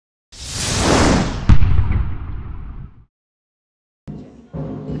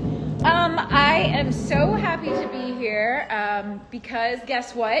am so happy to be here because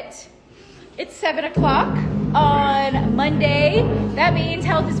guess what? It's 7 o'clock on Monday. That means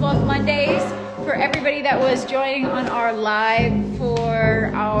Health is Wealth Mondays for everybody that was joining on our live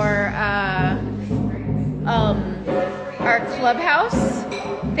for our clubhouse.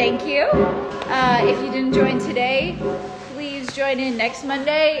 Thank you. If you didn't join today, please join in next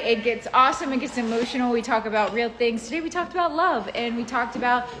Monday. It gets awesome. It gets emotional. We talk about real things. Today we talked about love, and we talked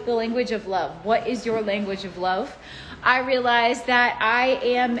about the language of love. What is your language of love? I realized that I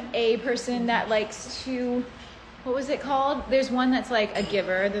am a person that likes to, what was it called? There's one that's like a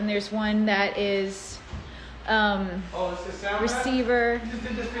giver. Then there's one that is it's the sound receiver. You just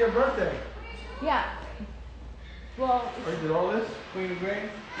did this for your birthday. Yeah. Well. Oh, you did all this? Queen of Green?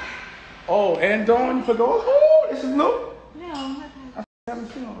 Oh, and Dawn, you put those? Oh, this is new? No. I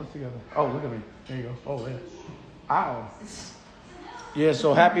haven't seen all this together. Oh, look at me. There you go. Oh, yeah. Ow. Yeah,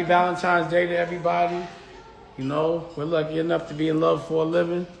 so happy Valentine's Day to everybody. You know, we're lucky enough to be in love for a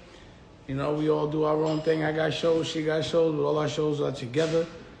living. You know, we all do our own thing. I got shows, she got shows, but all our shows are together.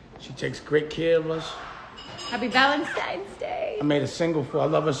 She takes great care of us. Happy Valentine's Day. I made a single for her. I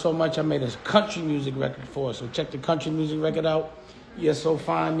love her so much, I made a country music record for her. So check the country music record out. You're So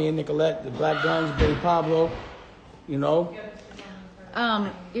Fine, me and Nicolette, the Black Guns, Billy Pablo. You know?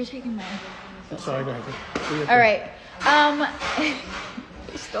 You're taking my... Sorry, go ahead. All right.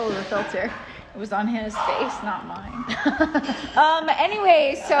 He stole the filter. It was on his face, not mine.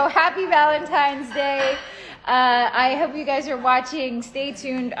 Anyway, so happy Valentine's Day. I hope you guys are watching. Stay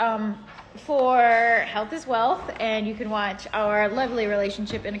tuned for Health is Wealth, and you can watch our lovely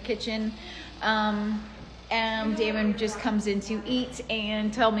relationship in a kitchen. Damon just comes in to eat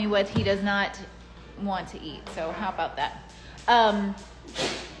and tell me what he does not want to eat. So how about that?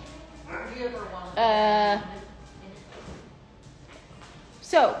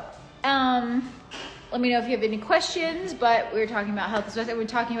 Let me know if you have any questions, but we were talking about Health is Wealth, and we're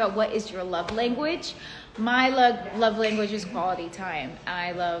talking about what is your love language. My love language is quality time.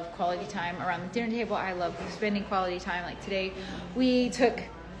 I love quality time around the dinner table. I love spending quality time. Like today, we took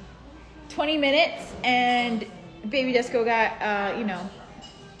 20 minutes, and baby Desco got,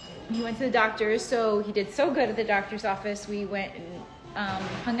 he went to the doctor's, so he did so good at the doctor's office. We went and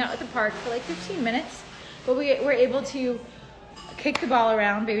hung out at the park for like 15 minutes, but we were able to kick the ball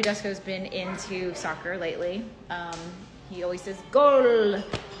around. Baby Desco's been into soccer lately. He always says goal,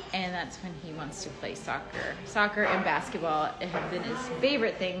 and that's when he wants to play soccer. Soccer and basketball have been his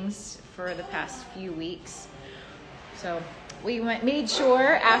favorite things for the past few weeks. So we made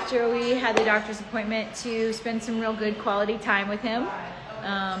sure after we had the doctor's appointment to spend some real good quality time with him.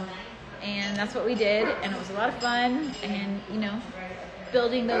 And that's what we did, and it was a lot of fun, and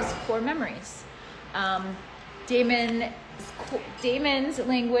building those core memories. Damon's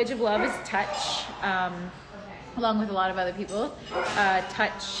language of love is touch, along with a lot of other people.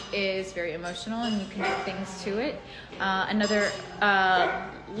 Touch is very emotional, and you connect things to it. Another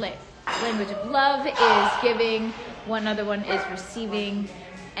language of love is giving. One other one is receiving,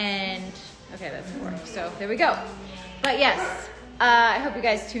 and okay, that's 4. So there we go. But yes, I hope you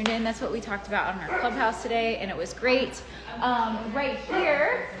guys tuned in. That's what we talked about on our clubhouse today, and it was great. Right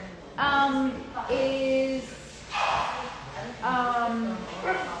here is I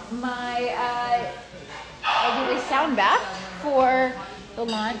did a sound bath for the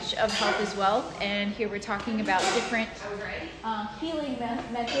launch of Health is Wealth, and here we're talking about different healing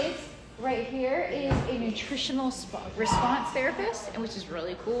methods. Right here is a nutritional response therapist, which is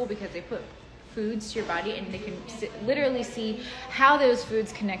really cool because they put foods to your body, and they can literally see how those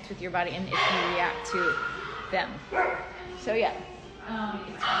foods connect with your body and if you react to them. So yeah,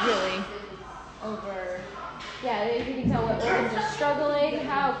 it's really over. Yeah, if you can tell what organs are struggling,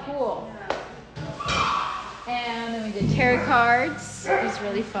 how cool. And then we did tarot cards. It was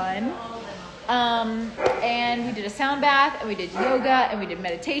really fun. And we did a sound bath, and we did yoga, and we did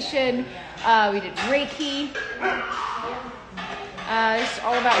meditation. We did Reiki. It's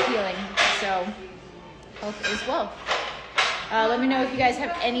all about healing. So, Health is Wealth. Let me know if you guys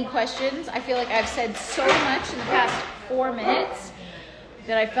have any questions. I feel like I've said so much in the past 4 minutes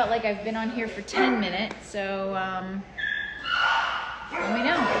that I felt like I've been on here for 10 minutes. So, let me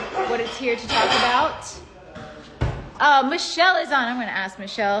know what it's here to talk about. Michelle is on. I'm going to ask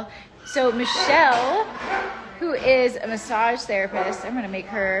Michelle. So Michelle, who is a massage therapist, I'm going to make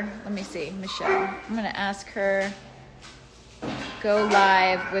her, let me see, Michelle. I'm going to ask her, go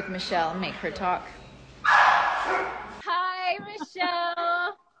live with Michelle and make her talk. Hi,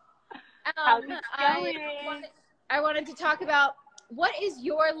 Michelle. I wanted to talk about, what is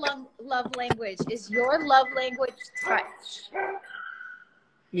your love language? Is your love language touch?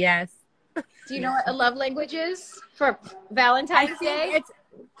 Yes. Do you know what a love language is for Valentine's Day?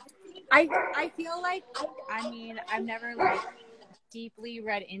 I feel like, I mean, I've never like deeply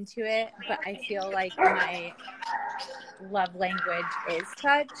read into it, but I feel like my love language is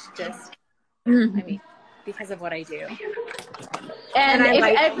touch. Just, I mean, because of what I do. And I if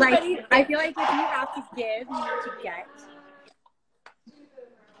like, everybody, I feel like if you have to give, you need to get.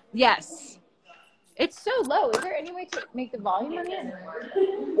 yes. It's so low. Is there any way to make the volume on it?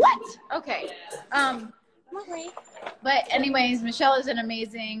 What? Okay. But anyways, Michelle is an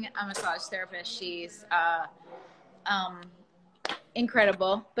amazing massage therapist. She's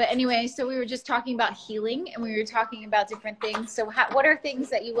incredible. But anyway, so we were just talking about healing, and we were talking about different things. So what are things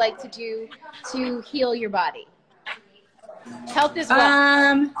that you like to do to heal your body? Health is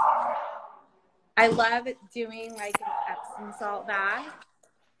well. I love doing like an Epsom salt bath.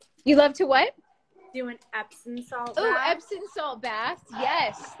 You love to what? Do an Epsom salt Oh, bath. Epsom salt baths.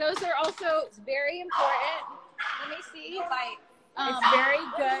 Yes, those are also very important. Let me see. It's very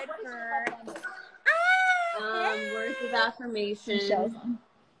good for Words of affirmation. Michelle's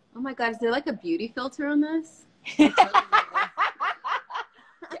Oh my God, is there like a beauty filter on this? Yes,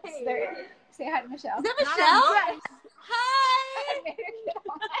 say hi to Michelle. Is that Michelle? Hi.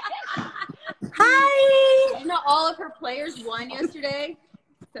 Hi. You know, all of her players won yesterday,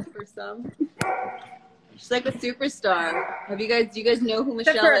 except for some. She's like a superstar. Do you guys know who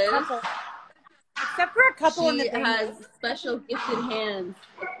Michelle is? Except for a couple in the She thing. has special gifted hands.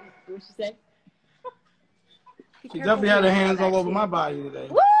 What'd she say? She definitely had her hands all over my body today.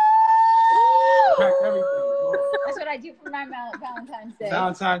 Woo! Cracked everything. That's what I do for my Valentine's Day.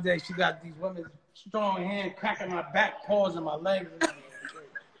 Valentine's Day, she got these women's strong hands cracking my back, paws, and my legs.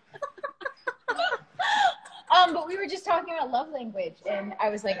 But we were just talking about love language, and I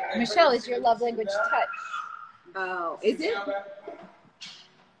was like, Michelle, is your love language touch? Oh, is it?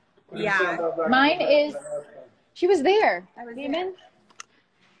 Yeah. Mine is. She was there. Demon.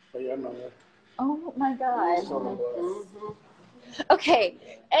 Oh my God. Okay.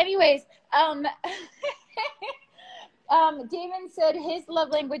 Anyways, Damon said his love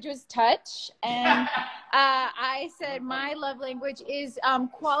language was touch, and I said my love language is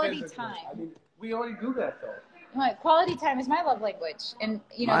quality time. We already do that though. Quality time is my love language, and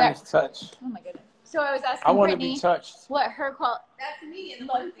you know Mine that. is touch. Oh my goodness. So I was asking I want to Brittany be touched. what her quality. That's me in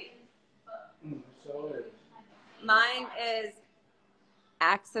one thing. So is. Mine is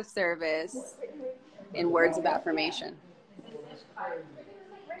acts of service and words of affirmation.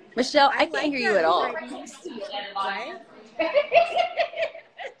 Michelle, I can't hear you at all.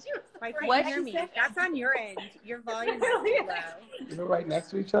 Why can't What'd you hear you me? say? That's on your end. Your volume must be low. You're right next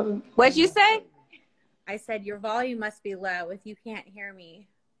to each other. What'd you say? I said your volume must be low if you can't hear me.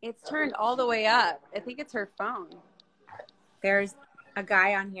 It's turned all the way up. I think it's her phone. There's a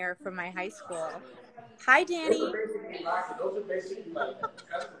guy on here from my high school. Hi, Danny.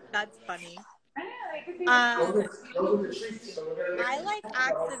 That's funny. I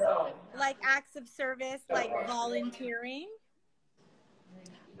like acts of service, like volunteering.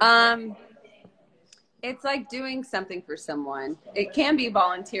 It's like doing something for someone. It can be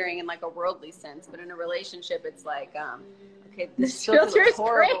volunteering in like a worldly sense, but in a relationship, it's like, okay, this filter filter's looks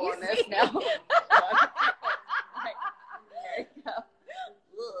horrible on this crazy. now. There you go.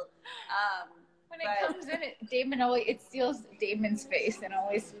 When it comes in, it steals Damon's face and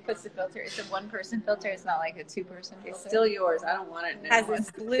always puts the filter. It's a one-person filter. It's not like a two-person filter. It's still yours. I don't want it now. Has this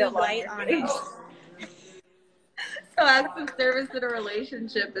blue light on it. So acts of service in a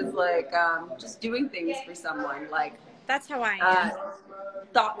relationship is like just doing things for someone, like That's how I am.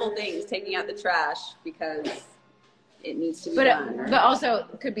 thoughtful things, taking out the trash because it needs to be done. But also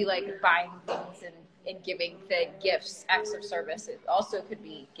could be like buying things and giving the gifts, acts of service. It also could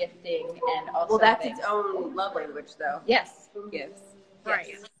be gifting and also. Well, that's things. its own love language, though. Yes. Gifts. Right.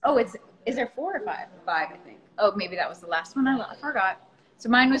 Yes. Oh, is there 4 or 5? 5, I think. Oh, maybe that was the last one. I forgot. So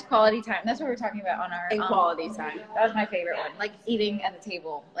mine was quality time. That's what we were talking about on our And quality time. That was my favorite one. Like eating at the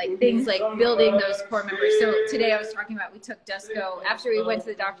table, like things like building those core memories. So today I was talking about we took Dusko after we went to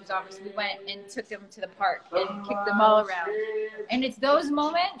the doctor's office. We went and took them to the park and kicked them all around. And it's those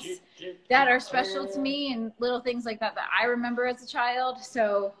moments that are special to me and little things like that that I remember as a child.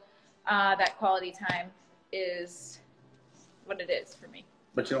 So that quality time is what it is for me.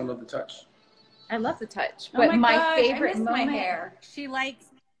 But you don't love the touch. I love the touch, Oh but my gosh, favorite I missed my moment. hair. She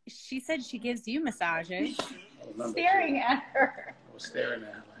said she gives you massages. I remember. Staring at her. I was staring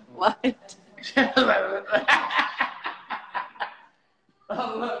at her. What?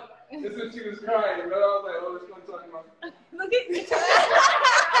 Oh, look. This is when she was crying. But I was like, oh, what's going to talk about? Look at me.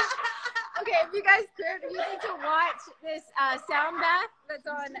 Okay, if you guys could, you need to watch this sound bath that's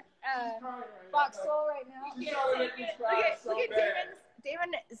on Fox Soul right now. Look at Damon.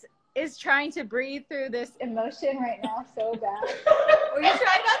 Damon is trying to breathe through this emotion right now so bad. Were you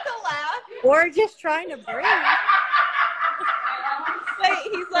trying not to laugh? Or just trying to breathe.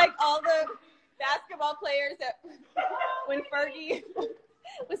 He's like all the basketball players that when Fergie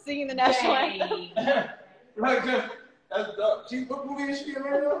was singing the national anthem. Like that's dope. What movie is she in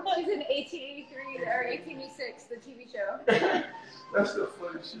right now? She's in 1883 or 1886, the TV show. That's the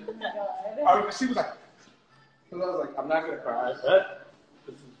funny shit. Oh my God. She was like, I was like, I'm not gonna cry.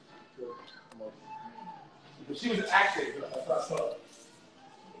 This is good. But she was an actor. I saw it.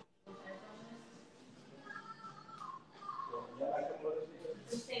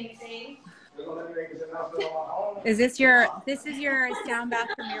 The same thing. Is this your sound bath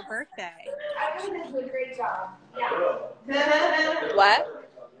from your birthday? I think this was a great job. What?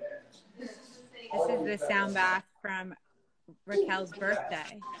 This is the sound bath from Raquel's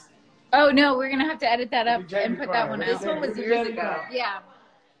birthday. Oh no, we're gonna have to edit that up and put that one out. This one was years ago. Yeah.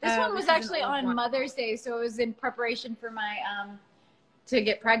 This one was this is actually an old on one. Mother's Day, so it was in preparation for my to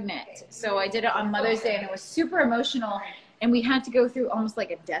get pregnant. So I did it on Mother's Day, and it was super emotional. And we had to go through almost like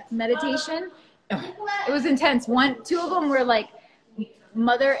a death meditation. It was intense. Two of them were like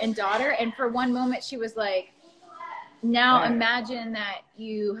mother and daughter, and for one moment she was like, "Now imagine that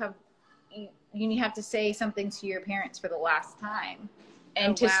you have to say something to your parents for the last time."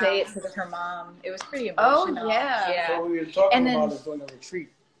 And to say it to her mom, it was pretty emotional. Oh, yeah. Yeah. What we were talking And then- about is doing a retreat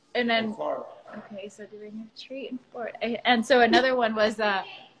And in then, Florida. okay, so doing a retreat in Florida. And so another one was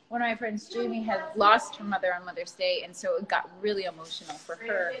one of my friends, Jamie, had lost her mother on Mother's Day, and so it got really emotional for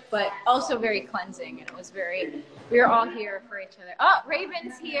her, but also very cleansing. And it was we were all here for each other. Oh,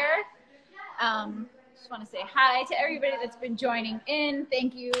 Raven's here. Just want to say hi to everybody that's been joining in.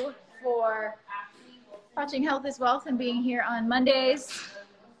 Thank you for watching Health is Wealth and being here on Mondays.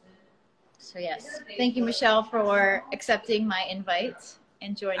 So yes, thank you, Michelle, for accepting my invite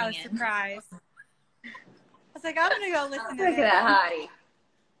and joining I was in. surprised. I was like, I'm gonna go listen to Look at this. that hottie.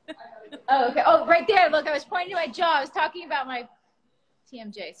 Oh, okay. Oh, right there. Look, I was pointing to my jaw. I was talking about my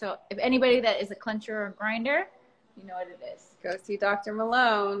TMJ. So if anybody that is a clencher or grinder, you know what it is. Go see Dr.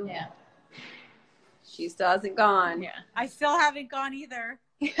 Malone. Yeah. She still hasn't gone. Yeah. I still haven't gone either.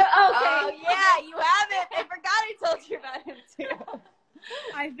 Okay. Oh, yeah, you haven't. I forgot I told you about him, too.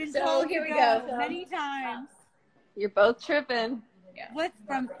 I've been So, told here to we go go. many times. You're both tripping. What's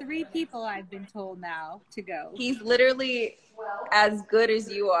from 3 people I've been told now to go. He's literally as good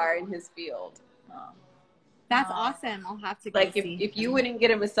as you are in his field. That's awesome. I'll have to go Like, see. if you wouldn't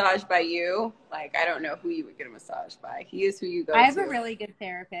get a massage by you, like, I don't know who you would get a massage by. He is who you go to. I have a really good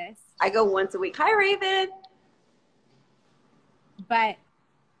therapist, I go once a week. Hi, Raven. but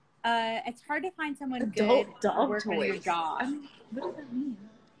it's hard to find someone Adult good to dog work on your toys. jaw. What does that mean?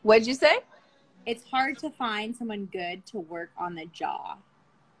 What'd you say? It's hard to find someone good to work on the jaw.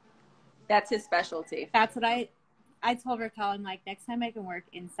 That's his specialty. That's what I told Raquel. I'm like, next time I can work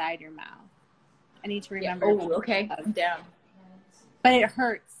inside your mouth. I need to Yeah. remember. Oh, okay. I'm down. But it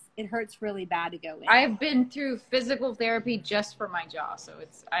hurts. It hurts really bad to go in. I've been through physical therapy just for my jaw, so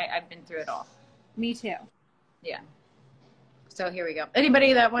I've been through it all. Me too. Yeah. So here we go.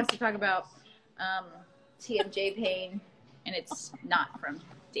 Anybody that wants to talk about TMJ pain, and it's not from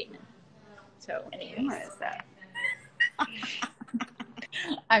Damon. So anyways. What is that?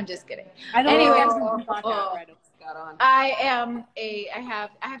 I'm just kidding. I don't Anyway, know. Got on. I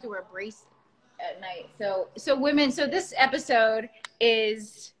have to wear a brace at night. So women, so this episode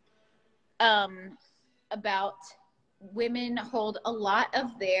is about women hold a lot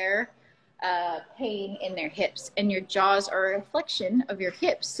of their pain in their hips, and your jaws are a reflection of your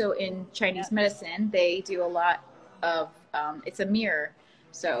hips. So in Chinese medicine, they do a lot of it's a mirror.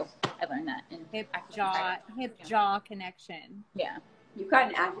 So I learned that in hip jaw connection. Yeah. You've got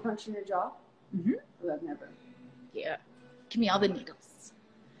an acupuncture in your jaw? Mhm. Oh, I've never. Yeah. Give me all the needles.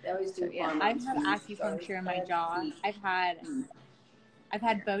 They always do. Yeah. I've had acupuncture in my jaw. I've had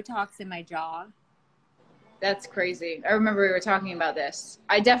Botox in my jaw. That's crazy. I remember we were talking about this.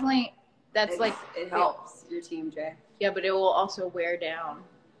 I definitely. That's like it helps your team, Jay. Yeah, but it will also wear down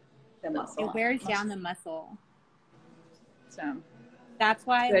The muscle. It wears down the muscle. So That's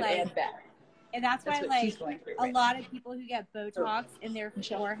why, good like, and bad. and that's why, what she's like, going through a right lot of people who get Botox in their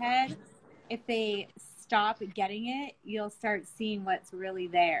forehead, if they stop getting it, you'll start seeing what's really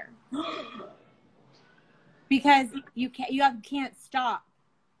there. Because you can't stop.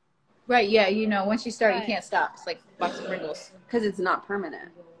 Right, yeah, you know, once you start, you Right. can't stop. It's like a box of Pringles. Because it's not permanent.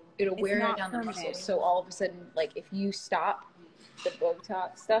 It'll It's wear not down the permanent. muscles. So all of a sudden, like, if you stop the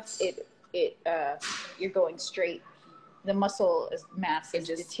Botox stuff, it you're going straight. The muscle mass is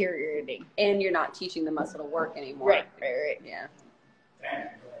deteriorating. And you're not teaching the muscle to work anymore. Right. Yeah.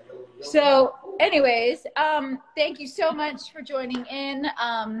 So, anyways, thank you so much for joining in.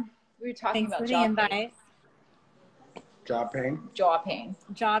 We were talking Thanks about for the jaw invite. pain. Jaw pain. Jaw pain.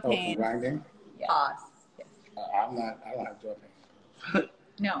 Jaw Oh, pain. grinding. Yeah. Pause. I don't have jaw pain.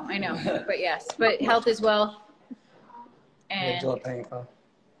 No, I know, but yes, but health is wealth. And jaw pain, huh?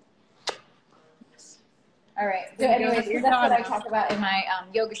 all right. So, anyways, so that's what I talk about in my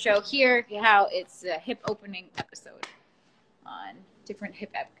yoga show here. How it's a hip opening episode on different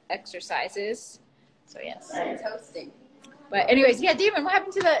hip exercises. So yes. Toasting. But anyways, yeah, Damon, what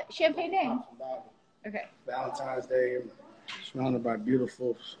happened to the champagne day? Okay. Valentine's Day, surrounded by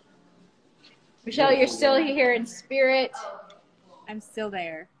beautiful. Michelle, you're still here in spirit. I'm still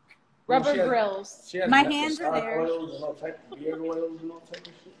there. Rubber She has- grills. She has My like hands are massage there. oils and all type of beard oils and all type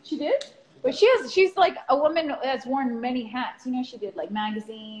of shit. She did? But she's like a woman that's worn many hats. You know, she did like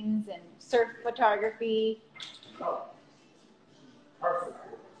magazines and surf photography. Perfect.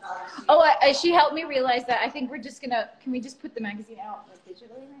 Oh, she helped me realize that. I think we're just gonna. Can we just put the magazine out like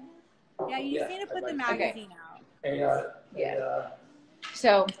digitally right now? Yeah, you just need to put the magazine out. Yeah.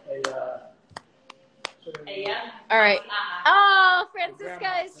 So. Yeah. All right. Oh,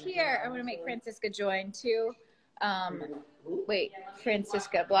 Francisca is here. I'm gonna make Francisca join too. Wait,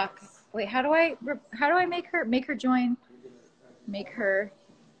 Francisca block. Wait, how do I make her join? Make her.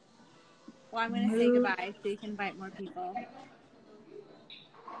 Well, I'm going to say goodbye so you can invite more people.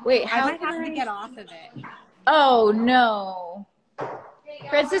 Wait, I how might have to get off of it. Oh no.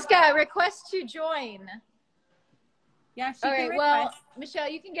 Francisca, request to join. Yeah, she All can right, well, request. Michelle,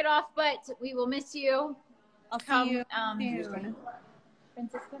 you can get off, but we will miss you. I'll Come, see you soon.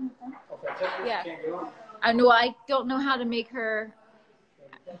 Francisca, yeah. I know. I don't know how to make her.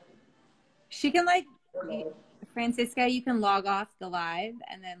 She can Francisca, you can log off the live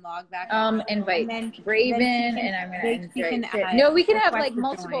and then log back on. Invite then Raven, and I'm gonna invite. No, we can have like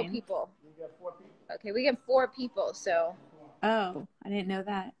multiple people. Okay, we get 4 people. So. Oh, I didn't know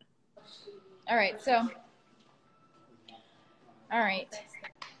that. All right. So. All right.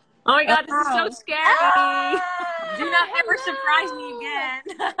 Oh my God, this is so scary. Ah! Do not ever surprise me again.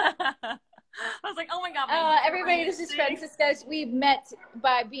 I was like, oh my God. Everybody, this is Francisca. We met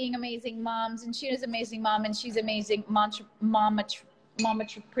by being amazing moms, and she is an amazing mom, and she's amazing mom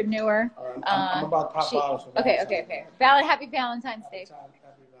entrepreneur. I'm about to pop out. Okay. Happy Valentine's Day. All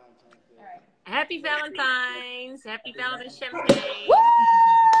right. Happy Valentine's. Happy Valentine's champagne. Woo!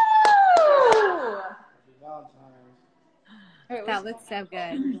 That looks so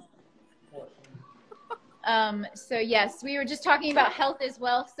good. So yes, we were just talking about health as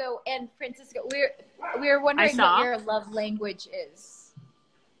well. So, and Francisca, we're wondering what your love language is.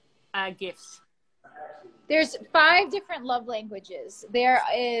 Gifts. There's 5 different love languages. There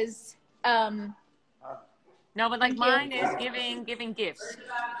is No, but like mine is giving gifts.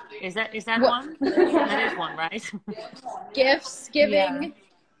 Is that one? That is one, right? Gifts, giving,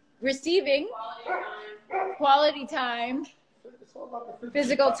 receiving, quality time,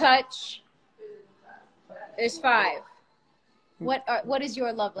 physical touch. There's 5. What is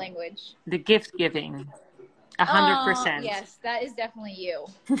your love language? The gift giving. 100%. Yes, that is definitely you.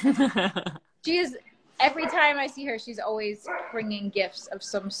 She is. Every time I see her, she's always bringing gifts of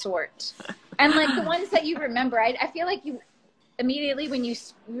some sort, and like the ones that you remember. I feel like you immediately when you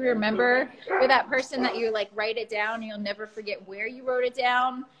remember with that person that you like write it down, and you'll never forget where you wrote it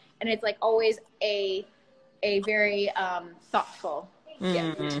down, and it's like always a very thoughtful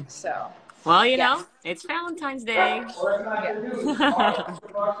gift. So. Well, you know, it's Valentine's Day.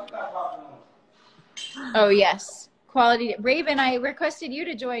 Oh yes, quality. Raven, I requested you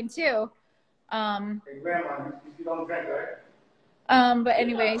to join too. But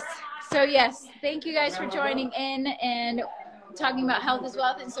anyways, so yes, thank you guys for joining in and talking about health as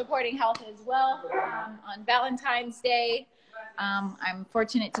wealth and supporting health as well on Valentine's Day. I'm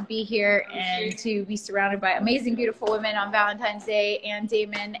fortunate to be here and to be surrounded by amazing, beautiful women on Valentine's Day, and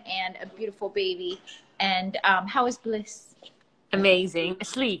Damon, and a beautiful baby. And how is Bliss? Amazing.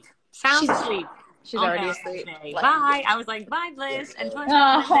 Asleep. Sound asleep. She's already asleep. Bye. I was like, bye, Bliss. And saying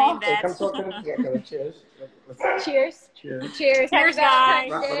that. Cheers. Cheers. Cheers. Cheers. Cheers,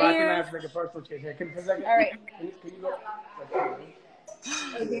 guys. All right.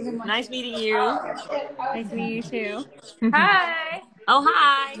 Nice meeting you. Nice meeting you too. Hi. Oh,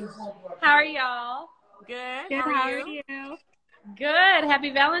 hi. How are y'all? Good. Good. How are you? Good. Happy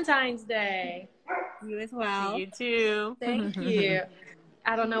Valentine's Day. You as well. You too. Thank you.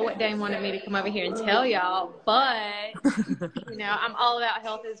 I don't know what Dane wanted me to come over here and tell y'all, but you know, I'm all about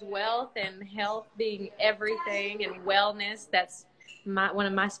health is wealth, and health being everything, and wellness. That's one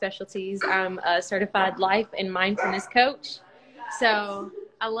of my specialties. I'm a certified life and mindfulness coach, so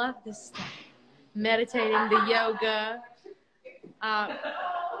I love this stuff. Meditating, the yoga.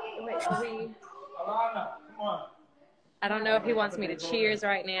 Wait, Alana, come on. I don't know if he wants me to cheers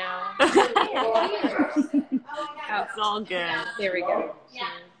right now. It's all good. There we go.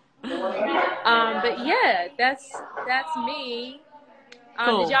 But yeah, that's me.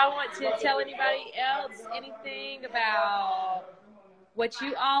 Cool. Did y'all want to tell anybody else anything about what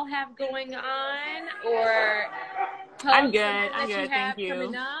you all have going on, or I'm good. something I'm that good. Thank you.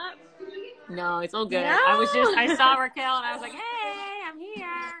 coming up? No, it's all good. No. I saw Raquel and I was like, hey, I'm here.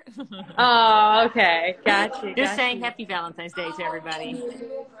 Oh, okay. Got you. Saying happy Valentine's Day to everybody.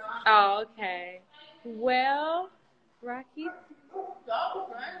 Oh, okay. Well, Rocky,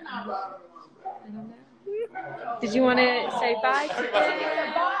 I don't know. Did you want to say bye today?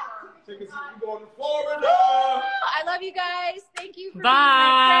 I love you guys. Thank you for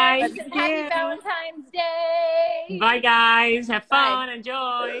Bye. being my friends. Happy Valentine's Day. Bye, guys. Have fun.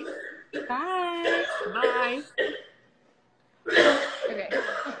 Enjoy. Bye. Bye. Okay.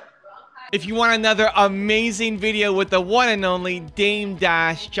 If you want another amazing video with the one and only Dame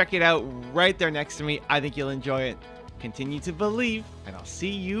Dash, check it out right there next to me. I think you'll enjoy it. Continue to believe, and I'll see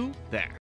you there.